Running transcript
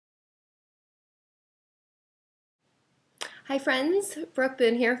Hi friends, Brooke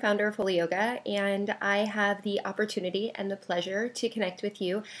Boone here, founder of Holy Yoga, and I have the opportunity and the pleasure to connect with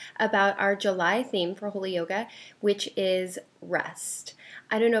you about our July theme for Holy Yoga, which is rest.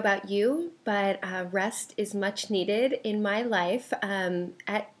 I don't know about you, but rest is much needed in my life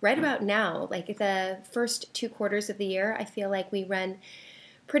at right about now. Like the first 2 quarters of the year, I feel like we run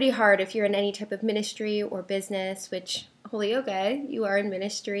pretty hard if you're in any type of ministry or business, which Holy Yoga, you are in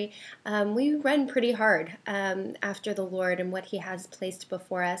ministry. We run pretty hard after the Lord and what He has placed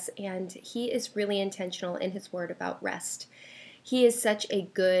before us, and He is really intentional in His Word about rest. He is such a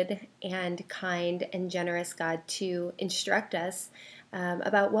good and kind and generous God to instruct us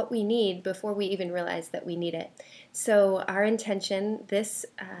about what we need before we even realize that we need it. So our intention this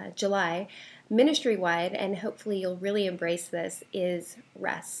July, ministry-wide, and hopefully you'll really embrace this, is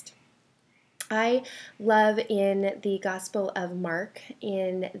rest. I love in the Gospel of Mark,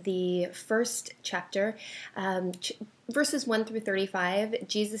 in the first chapter, verses 1 through 35,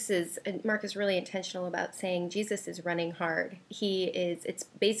 Mark is really intentional about saying Jesus is running hard. It's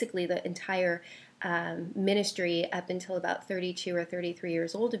basically the entire ministry up until about 32 or 33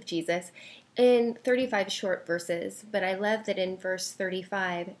 years old of Jesus in 35 short verses. But I love that in verse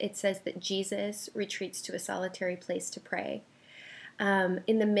 35, it says that Jesus retreats to a solitary place to pray.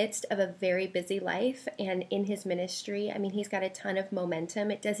 In the midst of a very busy life and in his ministry, I mean, he's got a ton of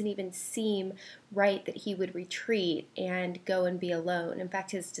momentum. It doesn't even seem right that he would retreat and go and be alone. In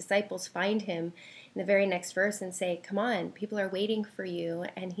fact, his disciples find him in the very next verse and say, "Come on, people are waiting for you."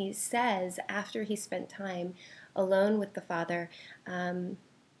 And he says, after he spent time alone with the Father,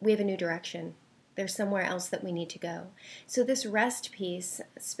 we have a new direction. There's somewhere else that we need to go. So this rest piece,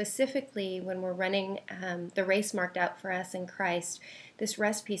 specifically when we're running the race marked out for us in Christ, this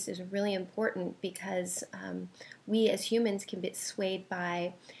rest piece is really important because we as humans can be swayed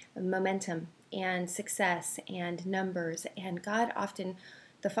by momentum and success and numbers, and God often,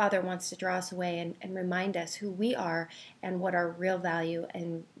 the Father, wants to draw us away and remind us who we are and what our real value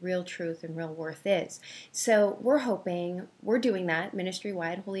and real truth and real worth is. So we're doing that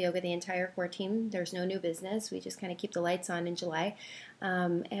ministry-wide, Holy Yoga, the entire core team. There's no new business. We just kind of keep the lights on in July.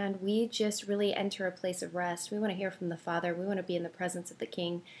 And we just really enter a place of rest. We want to hear from the Father. We want to be in the presence of the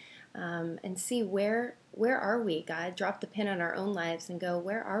King and see where are we, God? Drop the pin on our own lives and go,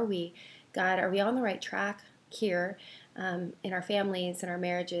 where are we, God? Are we on the right track here? In our families, in our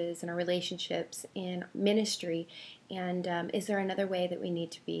marriages, in our relationships, in ministry, and is there another way that we need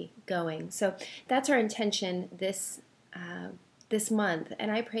to be going? So that's our intention this month,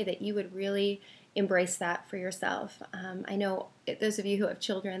 and I pray that you would really embrace that for yourself. I know those of you who have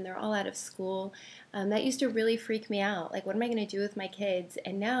children, they're all out of school. That used to really freak me out. Like, what am I going to do with my kids?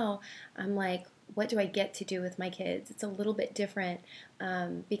 And now I'm like, what do I get to do with my kids? It's a little bit different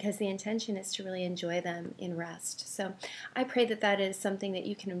because the intention is to really enjoy them in rest. So I pray that that is something that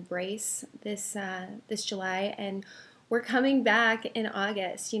you can embrace this July, and we're coming back in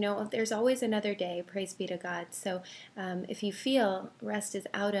August. You know, there's always another day, praise be to God. So if you feel rest is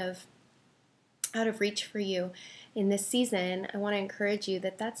out of reach for you in this season, I want to encourage you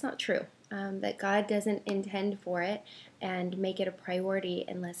that that's not true, that God doesn't intend for it and make it a priority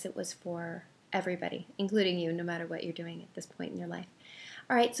unless it was for everybody, including you, no matter what you're doing at this point in your life.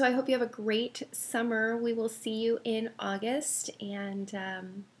 All right, so I hope you have a great summer. We will see you in August, and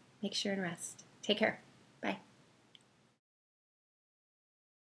make sure and rest. Take care. Bye.